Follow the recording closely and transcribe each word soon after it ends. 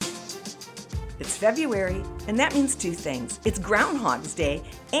It's February, and that means two things. It's Groundhog's Day,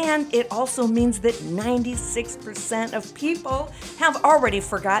 and it also means that 96% of people have already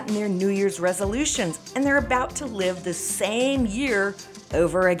forgotten their New Year's resolutions, and they're about to live the same year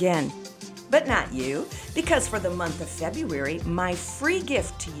over again. But not you, because for the month of February, my free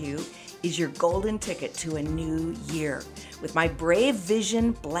gift to you is your golden ticket to a new year. With my Brave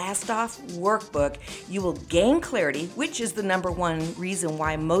Vision Blast Off workbook, you will gain clarity, which is the number one reason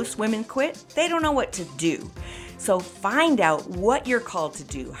why most women quit. They don't know what to do. So find out what you're called to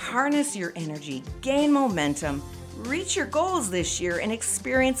do, harness your energy, gain momentum, reach your goals this year, and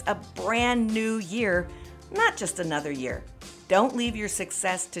experience a brand new year, not just another year. Don't leave your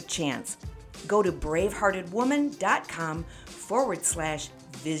success to chance. Go to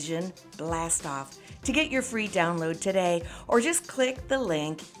braveheartedwoman.com/Vision Blast Off to get your free download today, or just click the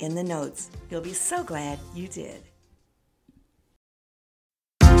link in the notes. You'll be so glad you did.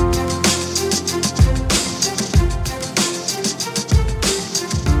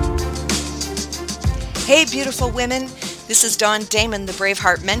 Hey, beautiful women. This is Dawn Damon, the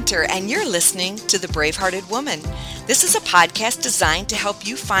Braveheart Mentor, and you're listening to The Bravehearted Woman. This is a podcast designed to help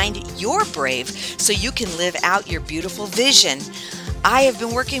you find your brave so you can live out your beautiful vision. I have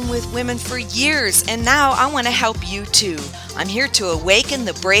been working with women for years, and now I want to help you too. I'm here to awaken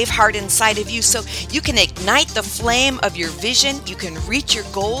the brave heart inside of you so you can ignite the flame of your vision, you can reach your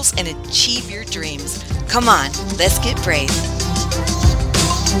goals, and achieve your dreams. Come on, let's get brave.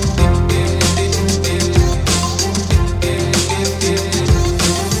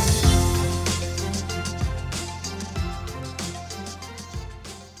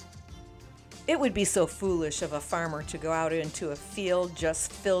 It would be so foolish of a farmer to go out into a field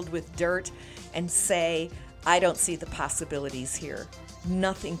just filled with dirt and say, I don't see the possibilities here.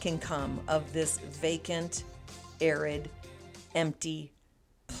 Nothing can come of this vacant, arid, empty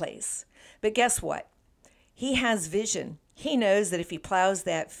place. But guess what? He has vision. He knows that if he plows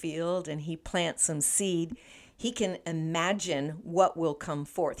that field and he plants some seed, he can imagine what will come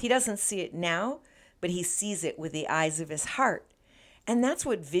forth. He doesn't see it now, but he sees it with the eyes of his heart. And that's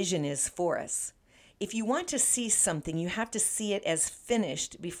what vision is for us. If you want to see something, you have to see it as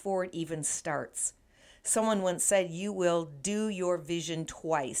finished before it even starts. Someone once said, you will do your vision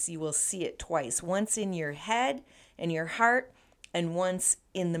twice. You will see it twice. Once in your head and your heart, and once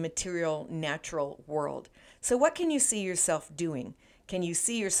in the material, natural world. So what can you see yourself doing? Can you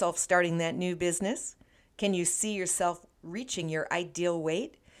see yourself starting that new business? Can you see yourself reaching your ideal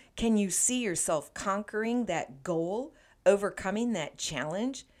weight? Can you see yourself conquering that goal? Overcoming that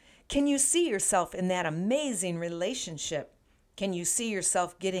challenge? Can you see yourself in that amazing relationship? Can you see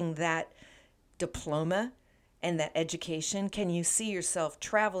yourself getting that diploma and that education? Can you see yourself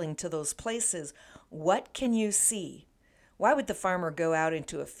traveling to those places? What can you see? Why would the farmer go out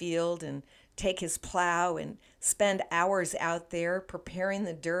into a field and take his plow and spend hours out there preparing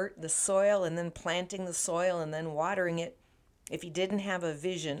the dirt, the soil, and then planting the soil and then watering it, if he didn't have a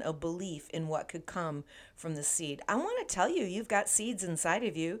vision, a belief in what could come from the seed? I want to tell you, you've got seeds inside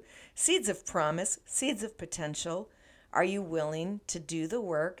of you, seeds of promise, seeds of potential. Are you willing to do the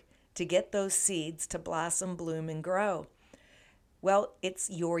work to get those seeds to blossom, bloom, and grow? Well, it's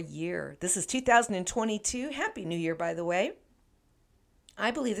your year. This is 2022. Happy New Year, by the way.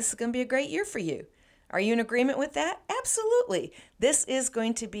 I believe this is going to be a great year for you. Are you in agreement with that? Absolutely. This is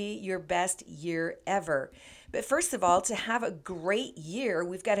going to be your best year ever. But first of all, to have a great year,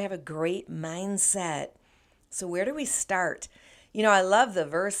 we've got to have a great mindset. So where do we start? You know, I love the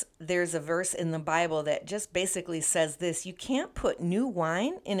verse. There's a verse in the Bible that just basically says this: you can't put new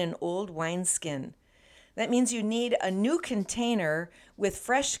wine in an old wineskin. That means you need a new container with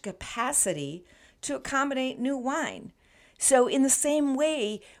fresh capacity to accommodate new wine. So in the same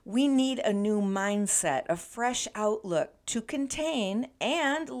way, we need a new mindset, a fresh outlook to contain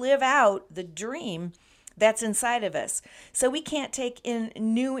and live out the dream that's inside of us. So we can't take in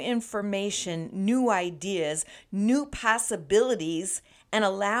new information, new ideas, new possibilities, and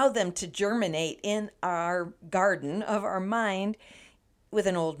allow them to germinate in our garden of our mind with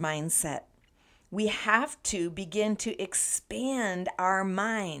an old mindset. We have to begin to expand our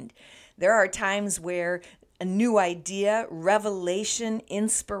mind. There are times where a new idea, revelation,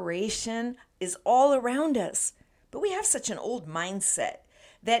 inspiration is all around us, but we have such an old mindset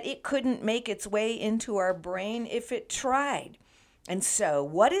that it couldn't make its way into our brain if it tried. And so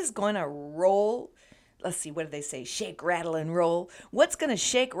what is going to roll? Let's see, what do they say? Shake, rattle, and roll. What's going to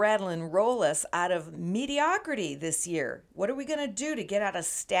shake, rattle, and roll us out of mediocrity this year? What are we going to do to get out of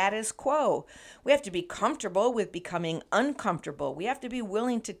status quo? We have to be comfortable with becoming uncomfortable. We have to be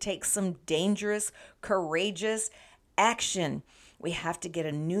willing to take some dangerous, courageous action. We have to get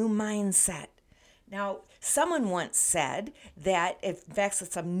a new mindset. Now, someone once said that, in fact,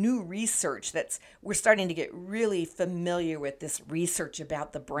 some new research we're starting to get really familiar with this research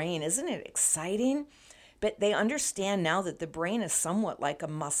about the brain. Isn't it exciting? But they understand now that the brain is somewhat like a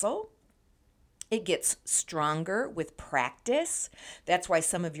muscle. It gets stronger with practice. That's why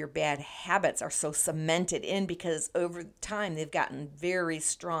some of your bad habits are so cemented in, because over time they've gotten very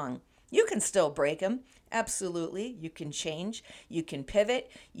strong. You can still break them. Absolutely. You can change. You can pivot.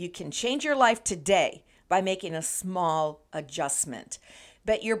 You can change your life today by making a small adjustment.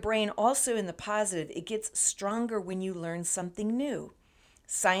 But your brain also, in the positive, it gets stronger when you learn something new.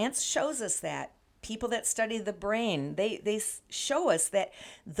 Science shows us that. People that study the brain, they show us that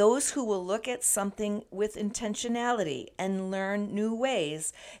those who will look at something with intentionality and learn new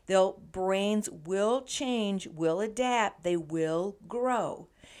ways, their brains will change, will adapt, they will grow.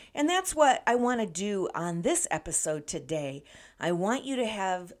 And that's what I want to do on this episode today. I want you to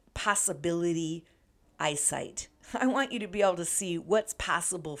have possibility eyesight. I want you to be able to see what's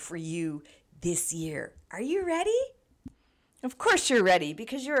possible for you this year. Are you ready? Of course you're ready,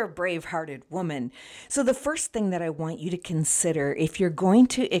 because you're a brave-hearted woman. So the first thing that I want you to consider, if you're going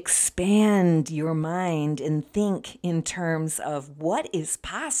to expand your mind and think in terms of what is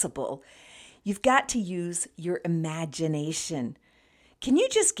possible, you've got to use your imagination. Can you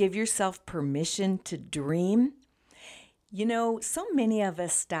just give yourself permission to dream? You know, so many of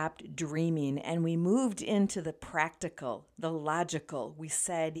us stopped dreaming and we moved into the practical, the logical. We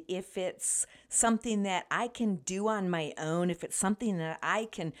said, if it's something that I can do on my own, if it's something that I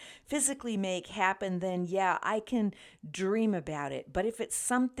can physically make happen, then yeah, I can dream about it. But if it's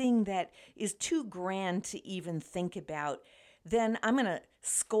something that is too grand to even think about, then I'm going to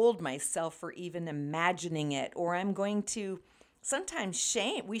scold myself for even imagining it, or I'm going to sometimes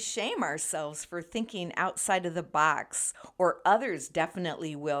shame ourselves for thinking outside of the box, or others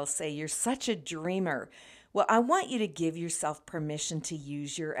definitely will say, you're such a dreamer. Well, I want you to give yourself permission to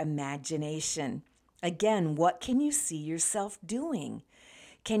use your imagination. Again, what can you see yourself doing?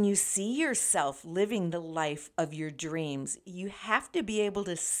 Can you see yourself living the life of your dreams? You have to be able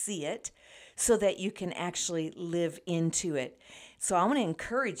to see it so that you can actually live into it. So I want to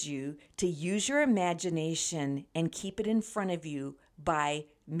encourage you to use your imagination and keep it in front of you by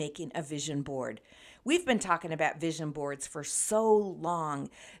making a vision board. We've been talking about vision boards for so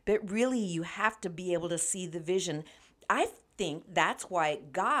long, but really you have to be able to see the vision. I think that's why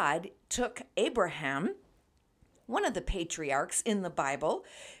God took Abraham, one of the patriarchs in the Bible.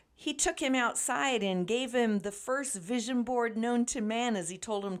 He took him outside and gave him the first vision board known to man, as he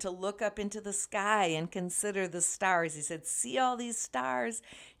told him to look up into the sky and consider the stars. He said, see all these stars?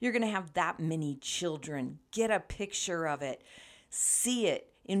 You're going to have that many children. Get a picture of it. See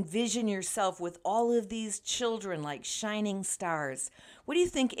it. Envision yourself with all of these children like shining stars. What do you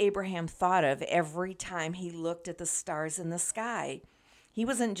think Abraham thought of every time he looked at the stars in the sky? He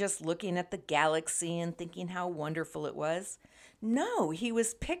wasn't just looking at the galaxy and thinking how wonderful it was. No, he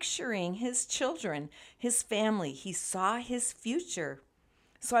was picturing his children, his family. He saw his future.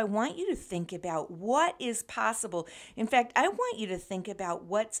 So I want you to think about what is possible. In fact, I want you to think about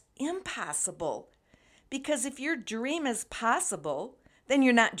what's impossible. Because if your dream is possible, then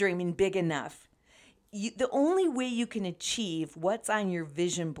you're not dreaming big enough. The only way you can achieve what's on your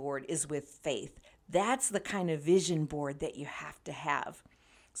vision board is with faith. That's the kind of vision board that you have to have.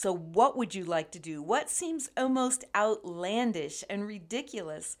 So what would you like to do? What seems almost outlandish and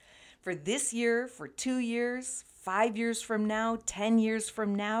ridiculous for this year, for 2 years, 5 years from now, 10 years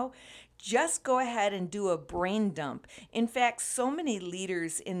from now? Just go ahead and do a brain dump. In fact, so many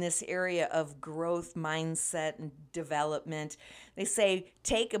leaders in this area of growth mindset and development, they say,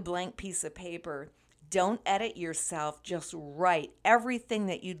 take a blank piece of paper. Don't edit yourself, just write everything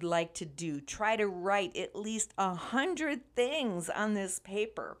that you'd like to do. Try to write at least 100 things on this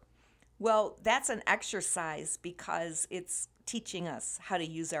paper. Well, that's an exercise because it's teaching us how to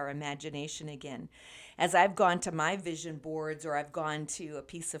use our imagination again. As I've gone to my vision boards, or I've gone to a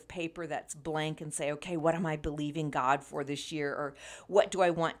piece of paper that's blank and say, okay, what am I believing God for this year? Or what do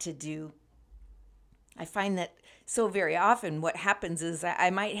I want to do? I find that so very often what happens is I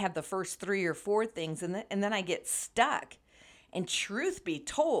might have the first 3 or 4 things and then I get stuck. And truth be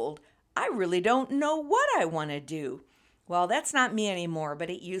told, I really don't know what I want to do. Well, that's not me anymore, but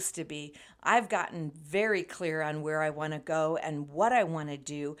it used to be. I've gotten very clear on where I want to go and what I want to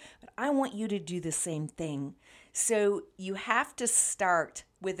do, but I want you to do the same thing. So you have to start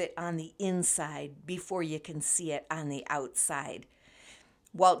with it on the inside before you can see it on the outside.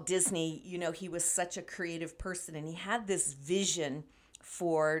 Walt Disney, he was such a creative person, and he had this vision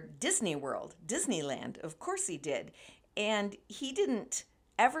for Disney World, Disneyland. Of course he did. And he didn't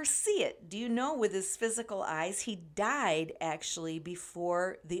ever see it. Do you know, with his physical eyes, he died actually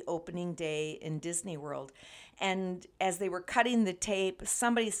before the opening day in Disney World. And as they were cutting the tape,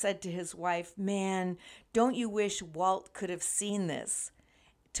 somebody said to his wife, "Man, don't you wish Walt could have seen this?"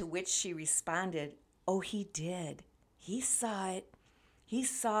 To which she responded, "Oh, he did. He saw it. He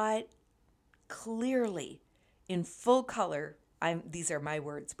saw it clearly in full color." These are my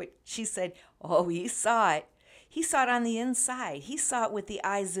words, but she said, "Oh, he saw it. He saw it on the inside. He saw it with the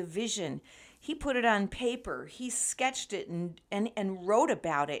eyes of vision. He put it on paper. He sketched it and wrote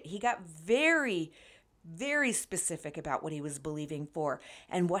about it. He got very, very specific about what he was believing for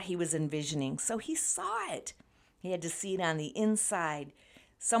and what he was envisioning. So he saw it. He had to see it on the inside."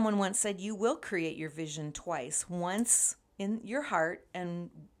 Someone once said, "You will create your vision twice, once in your heart and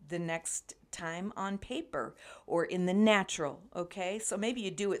the next time on paper or in the natural." Okay, so maybe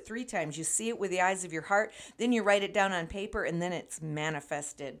you do it 3 times. You see it with the eyes of your heart, then you write it down on paper, and then it's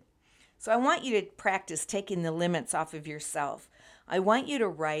manifested. So I want you to practice taking the limits off of yourself. I want you to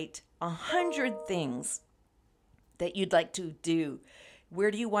write 100 things that you'd like to do.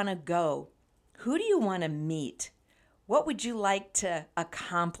 Where do you want to go? Who do you want to meet? What would you like to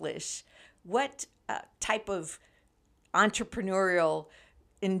accomplish? What type of entrepreneurial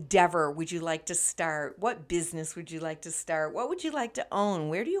endeavor would you like to start? What business would you like to start? What would you like to own?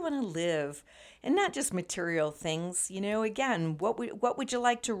 Where do you want to live? And not just material things. Again, what would you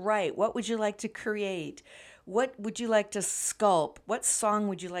like to write? What would you like to create? What would you like to sculpt? What song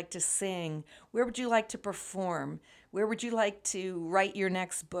would you like to sing? Where would you like to perform? Where would you like to write your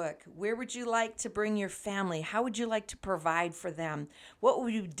next book? Where would you like to bring your family? How would you like to provide for them? What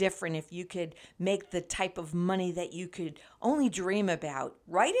would be different if you could make the type of money that you could only dream about?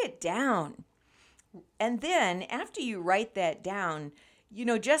 Write it down. And then after you write that down,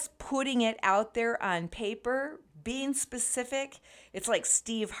 just putting it out there on paper, being specific, it's like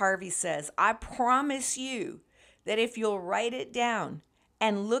Steve Harvey says, "I promise you that if you'll write it down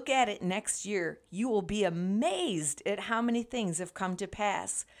and look at it next year, you will be amazed at how many things have come to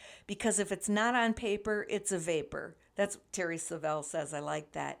pass. Because if it's not on paper, it's a vapor." That's what Terry Savelle says. I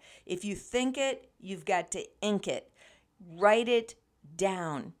like that. If you think it, you've got to ink it. Write it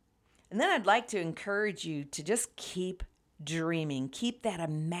down. And then I'd like to encourage you to just keep dreaming. Keep that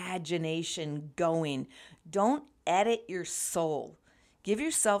imagination going. Don't edit your soul. Give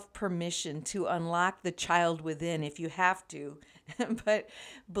yourself permission to unlock the child within if you have to, but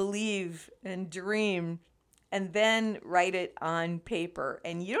believe and dream and then write it on paper.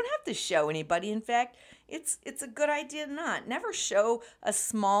 And you don't have to show anybody. In fact, it's a good idea not. Never show a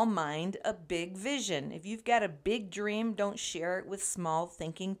small mind a big vision. If you've got a big dream, don't share it with small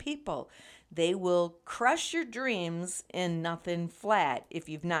thinking people. They will crush your dreams in nothing flat if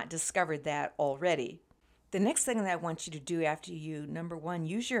you've not discovered that already. The next thing that I want you to do after you, number one,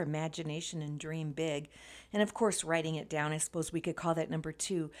 use your imagination and dream big. And of course, writing it down, I suppose we could call that number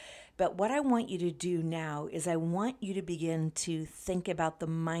two. But what I want you to do now is I want you to begin to think about the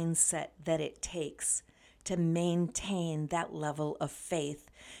mindset that it takes to maintain that level of faith,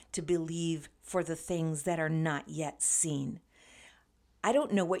 to believe for the things that are not yet seen. I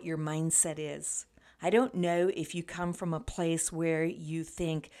don't know what your mindset is. I don't know if you come from a place where you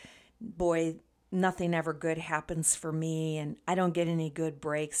think, boy, nothing ever good happens for me and I don't get any good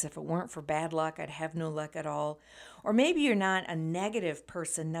breaks. If it weren't for bad luck, I'd have no luck at all. Or maybe you're not a negative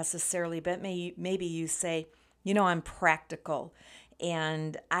person necessarily, but maybe you say, I'm practical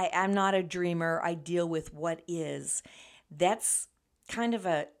and I'm not a dreamer. I deal with what is. That's kind of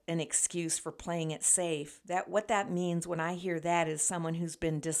an excuse for playing it safe. What that means when I hear that is someone who's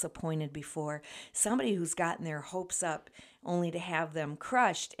been disappointed before, somebody who's gotten their hopes up only to have them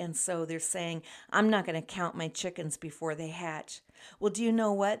crushed. And so they're saying, I'm not going to count my chickens before they hatch. Well, do you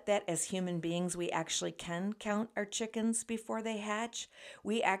know what? That as human beings, we actually can count our chickens before they hatch.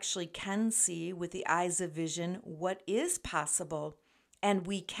 We actually can see with the eyes of vision what is possible. And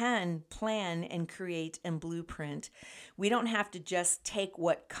we can plan and create and blueprint. We don't have to just take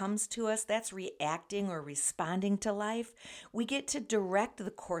what comes to us. That's reacting or responding to life. We get to direct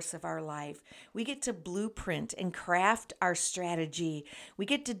the course of our life. We get to blueprint and craft our strategy. We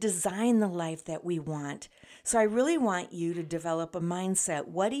get to design the life that we want. So I really want you to develop a mindset.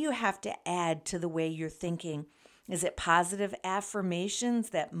 What do you have to add to the way you're thinking? Is it positive affirmations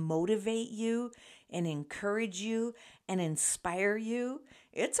that motivate you and encourage you and inspire you?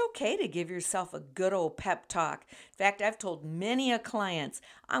 It's okay to give yourself a good old pep talk. In fact, I've told many a clients,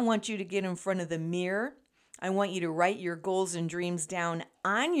 I want you to get in front of the mirror. I want you to write your goals and dreams down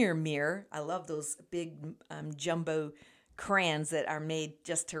on your mirror. I love those big jumbo crayons that are made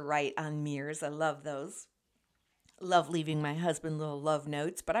just to write on mirrors. I love those. Love leaving my husband little love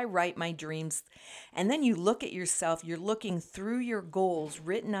notes, but I write my dreams. And then you look at yourself, you're looking through your goals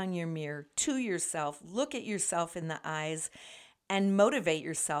written on your mirror to yourself. Look at yourself in the eyes and motivate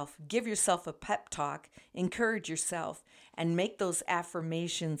yourself. Give yourself a pep talk, encourage yourself, and make those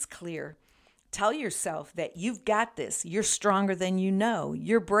affirmations clear. Tell yourself that you've got this. You're stronger than you know.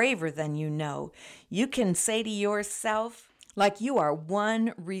 You're braver than you know. You can say to yourself, like you are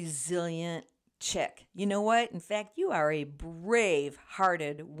one resilient chick. You know what? In fact, you are a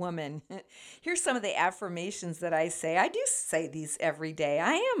brave-hearted woman. Here's some of the affirmations that I say. I do say these every day.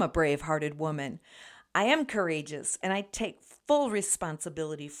 I am a brave-hearted woman. I am courageous, and I take full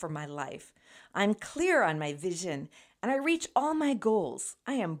responsibility for my life. I'm clear on my vision, and I reach all my goals.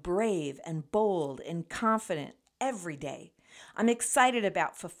 I am brave and bold and confident every day. I'm excited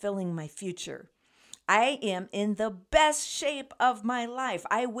about fulfilling my future. I am in the best shape of my life.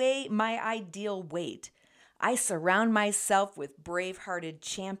 I weigh my ideal weight. I surround myself with brave-hearted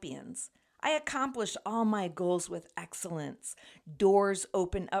champions. I accomplish all my goals with excellence. Doors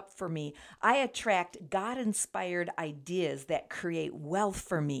open up for me. I attract God-inspired ideas that create wealth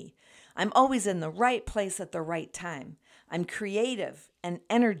for me. I'm always in the right place at the right time. I'm creative and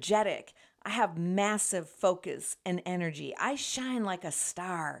energetic. I have massive focus and energy. I shine like a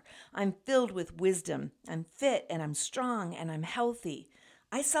star. I'm filled with wisdom. I'm fit and I'm strong and I'm healthy.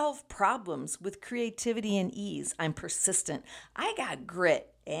 I solve problems with creativity and ease. I'm persistent. I got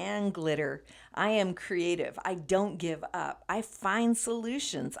grit and glitter. I am creative. I don't give up. I find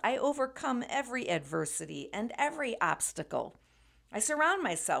solutions. I overcome every adversity and every obstacle. I surround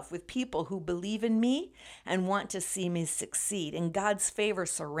myself with people who believe in me and want to see me succeed, and God's favor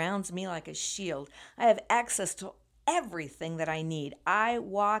surrounds me like a shield. I have access to everything that I need. I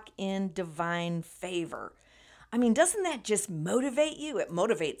walk in divine favor. I mean, doesn't that just motivate you? It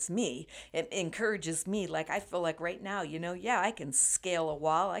motivates me. It encourages me. Like, I feel like right now, I can scale a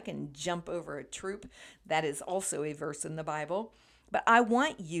wall. I can jump over a troop. That is also a verse in the Bible. But I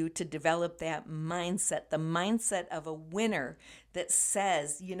want you to develop that mindset, the mindset of a winner that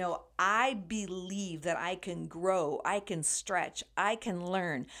says, I believe that I can grow, I can stretch, I can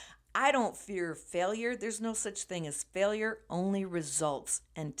learn. I don't fear failure. There's no such thing as failure, only results.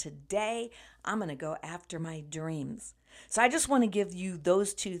 And today, I'm going to go after my dreams. So I just want to give you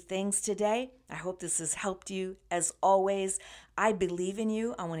those two things today. I hope this has helped you. As always, I believe in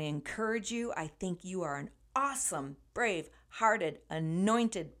you. I want to encourage you. I think you are an awesome, brave-hearted,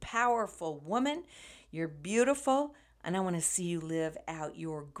 anointed, powerful woman. You're beautiful, and I want to see you live out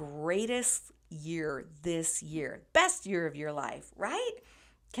your greatest year this year. Best year of your life, right?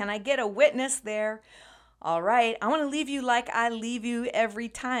 Can I get a witness there? All right, I want to leave you like I leave you every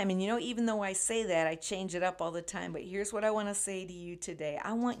time. And even though I say that, I change it up all the time. But here's what I want to say to you today.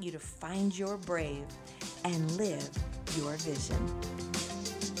 I want you to find your brave and live your vision.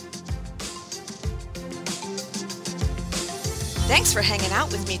 Thanks for hanging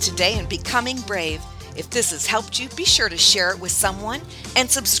out with me today and becoming brave. If this has helped you, be sure to share it with someone and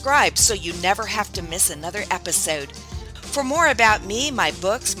subscribe so you never have to miss another episode. For more about me, my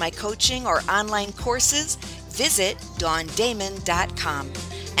books, my coaching, or online courses, visit DawnDamon.com.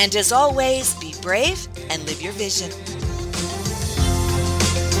 And as always, be brave and live your vision.